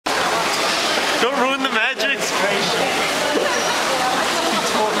Don't ruin the magic.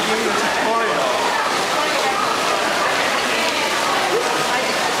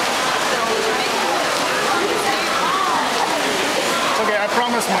 Okay, I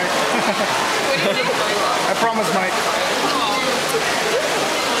promise, Mike. I promise, Mike.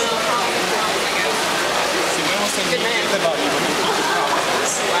 Good man.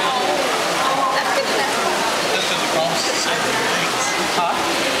 Wow. That's good to know. That's because he promises to say the things. Huh?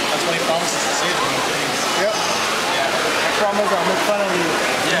 That's when he promises to say the things. Yep. Yeah. I promise I'll make fun of you.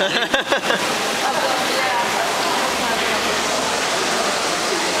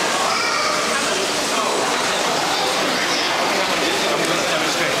 I'm going to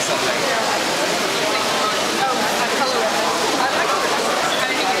demonstrate something.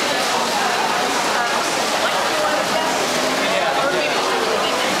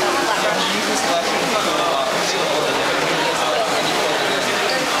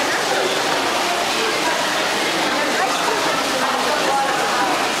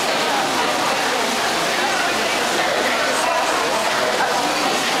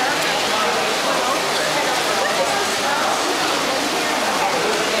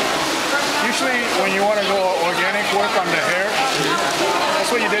 Usually when you want to go organic work on the hair, that's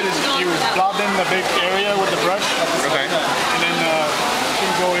what you did is you blobbed in the big area with the brush. Okay. And then you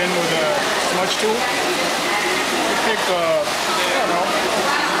can go in with a smudge tool. You pick, I don't know,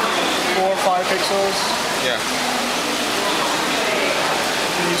 4 or 5 pixels. Yeah.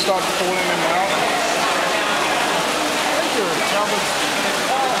 And you start pulling them out. I think your job is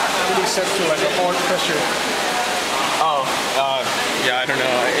really set to like a hard pressure. Oh, yeah, I don't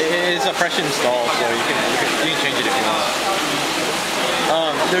know. It's a fresh install, so you can change it if you want.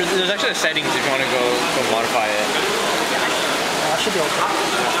 There's actually a settings if you want to go modify it. I should be okay.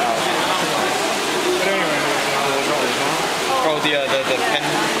 But anyway. Oh, the pen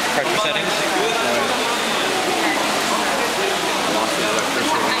pressure settings.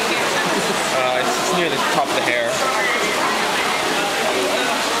 It's near the top of the hair.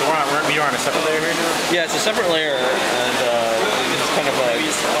 You're on a separate layer here now? Yeah, it's a separate layer, and it's kind of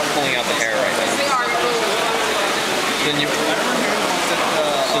pulling out the hair right now. Then you,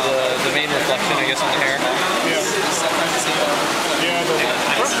 so the main reflection, I guess, on the hair. Yeah. Yeah, I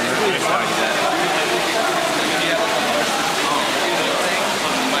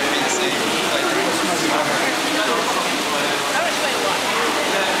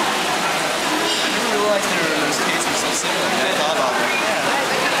didn't realize those cases were so similar. I thought about it.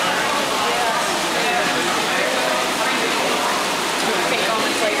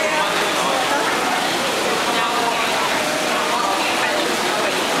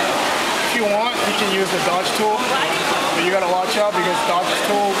 if you want, you can use the dodge tool, but you gotta watch out because dodge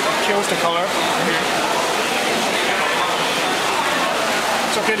tool kills the color.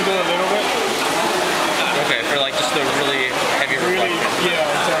 It's okay to do a little bit. Okay, for like just the really heavy reflection. Yeah,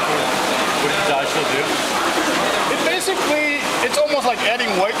 exactly. What does the dodge tool do? It basically, it's almost like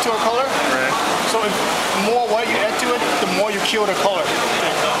adding white to a color. Right. So if the more white you add to it, the more you kill the color.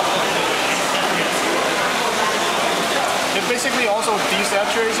 It basically also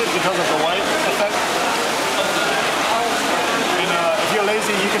desaturates it because of the white effect. And if you're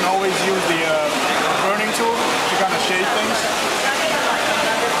lazy, you can always use the burning tool to kind of shade things,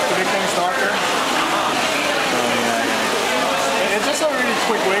 to make things darker. It's just a really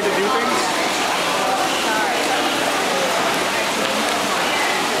quick way to do things.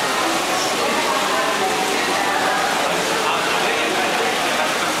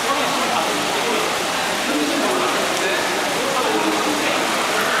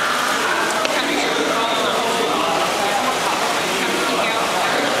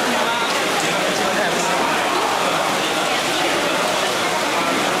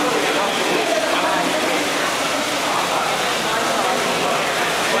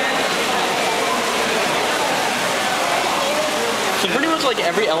 So pretty much like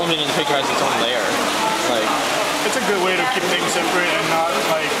every element in the picture has its own layer. Like, it's a good way to keep things separate and not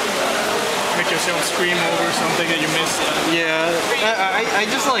like make yourself scream over something that you missed. yeah, I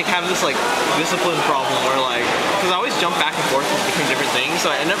just like have this like discipline problem where like, because I always jump back and forth between different things, so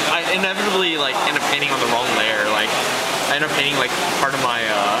I inevitably like end up painting on the wrong layer. Like, I end up painting like part of my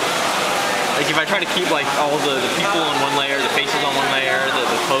like if I try to keep like all the people on one layer, the faces on one layer, the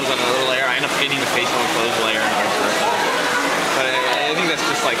clothes on another layer, I end up painting the face on the clothes layer and vice versa. But I think that's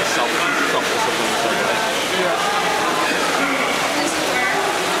just like a self-discipline sort of thing. Yeah.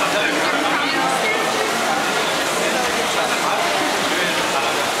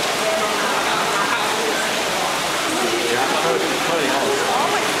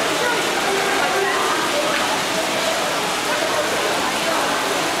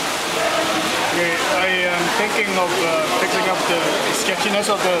 thinking of fixing up the sketchiness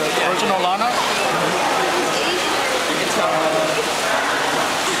of the original Lana.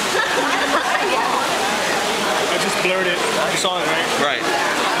 I just blurred it. You saw it, right? Right.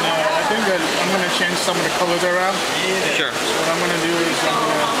 I think that I'm going to change some of the colors around. Sure. So what I'm going to do is I'm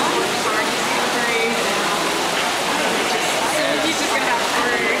going to... He's just gonna have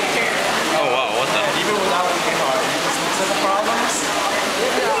furry hair. Oh wow, what the? Even without the problems.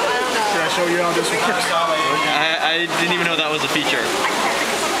 Should I show you how this works? I didn't even know that was a feature.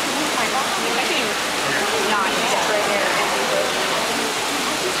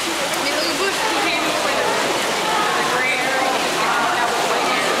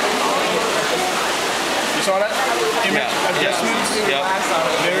 You saw that? Image adjustments,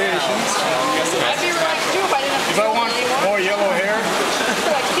 variations. If I want more yellow hair,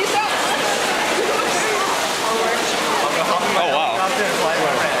 Oh wow.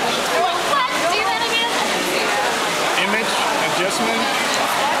 image adjustment,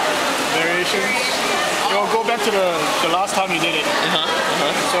 variations. It'll go back to the last time you did it.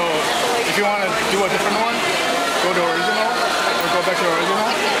 So if you want to do a different one, go to original, or go back to original.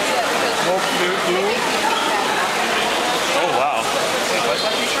 Wolf blue. Oh wow.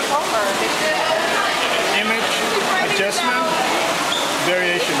 Image adjustment,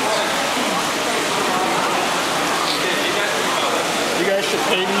 variations. You guys should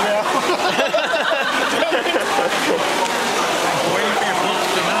pay me now. Waiting for your book to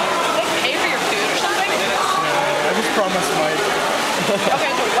come out. Pay for your food or something? I just promised Mike. Okay,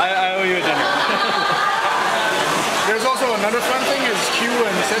 so what? I owe you a dinner. There's also another fun thing is hue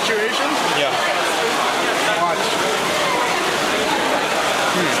and saturation. Yeah. Watch.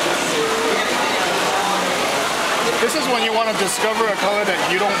 This is when you want to discover a color that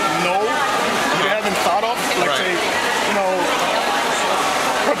you don't know, you haven't thought of. Like Right. say, you know,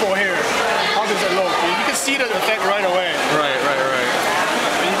 purple hair. How does it look? You can see the effect right away. Right.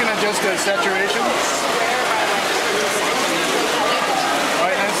 You can adjust the saturation.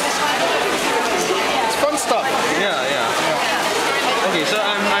 Brightness. It's fun stuff. Yeah. Okay, so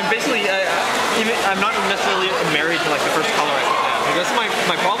I'm basically I'm not necessarily married to like the first color I put down because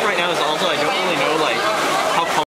my problem right now is also I don't really know like